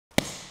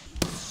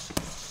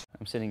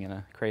I'm sitting in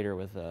a crater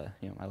with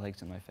my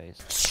legs in my face.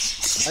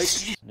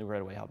 I knew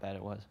right away how bad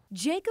it was.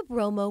 Jacob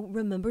Romo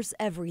remembers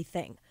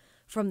everything.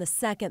 From the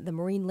second the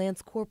Marine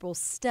Lance Corporal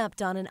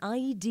stepped on an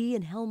IED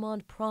in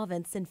Helmand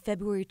Province in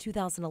February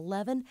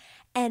 2011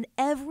 and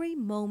every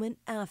moment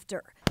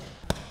after.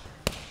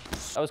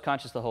 I was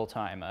conscious the whole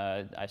time.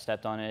 I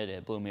stepped on it,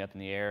 it blew me up in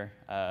the air,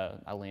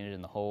 I landed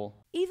in the hole.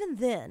 Even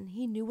then,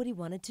 he knew what he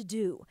wanted to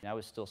do. I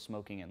was still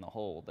smoking in the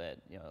hole that,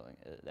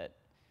 that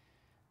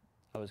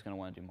I was going to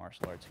want to do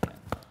martial arts again.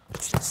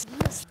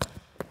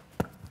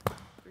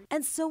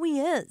 And so he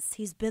is.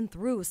 He's been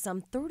through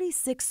some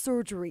 36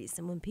 surgeries,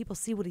 and when people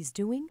see what he's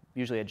doing,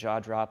 usually a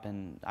jaw drop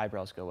and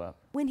eyebrows go up.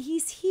 When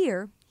he's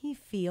here, he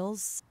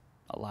feels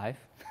alive.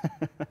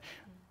 That's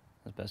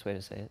the best way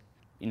to say it.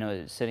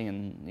 Sitting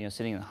in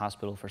the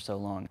hospital for so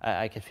long,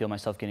 I could feel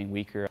myself getting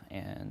weaker,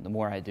 and the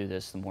more I do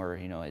this, the more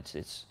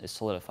it's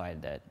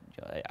solidified that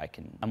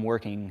I'm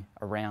working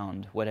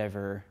around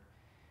whatever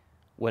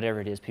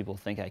it is people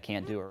think I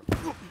can't do.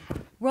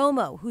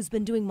 Romo, who's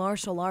been doing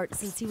martial arts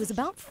since he was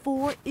about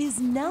 4, is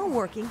now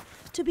working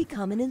to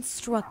become an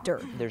instructor.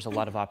 There's a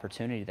lot of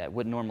opportunity that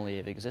wouldn't normally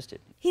have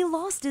existed. He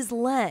lost his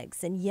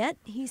legs, and yet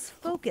he's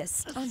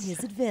focused on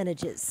his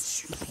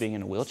advantages. Being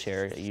in a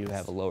wheelchair, you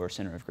have a lower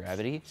center of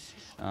gravity.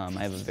 I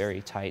have a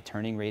very tight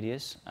turning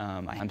radius.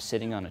 I'm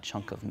sitting on a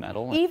chunk of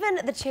metal.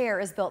 Even the chair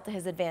is built to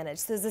his advantage.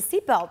 So there's a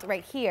seat belt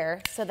right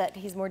here so that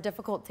he's more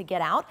difficult to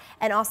get out,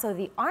 and also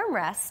the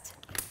armrest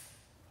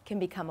can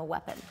become a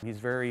weapon. He's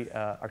very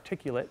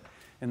articulate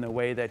in the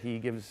way that he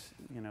gives,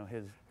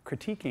 his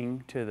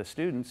critiquing to the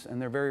students, and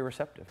they're very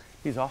receptive.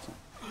 He's awesome.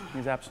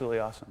 He's absolutely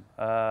awesome.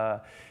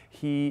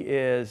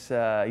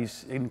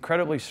 He's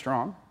incredibly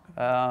strong,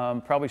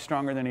 probably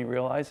stronger than he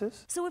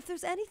realizes. So if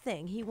there's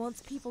anything he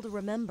wants people to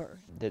remember,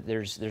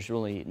 there's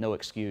really no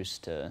excuse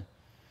to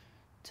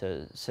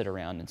sit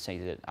around and say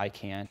that I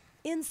can't.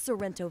 In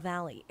Sorrento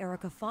Valley,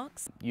 Erica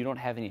Fox. You don't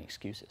have any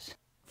excuses.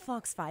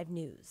 Fox 5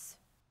 News.